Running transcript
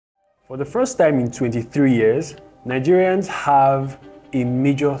For the first time in 23 years, Nigerians have a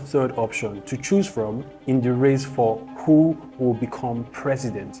major third option to choose from in the race for who will become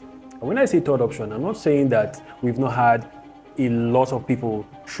president. And when I say third option, I'm not saying that we've not had a lot of people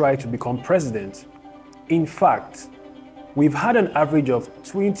try to become president. In fact, we've had an average of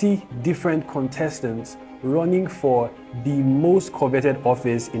 20 different contestants running for the most coveted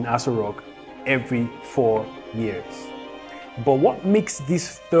office in Aso Rock every 4 years. But what makes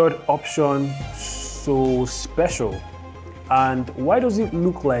this third option so special? And why does it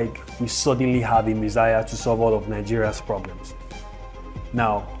look like we suddenly have a messiah to solve all of Nigeria's problems?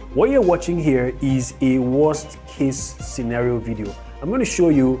 Now, what you're watching here is a worst case scenario video. I'm going to show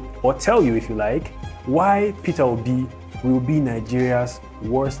you, or tell you if you like, why Peter Obi will be Nigeria's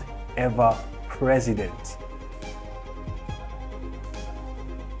worst ever president.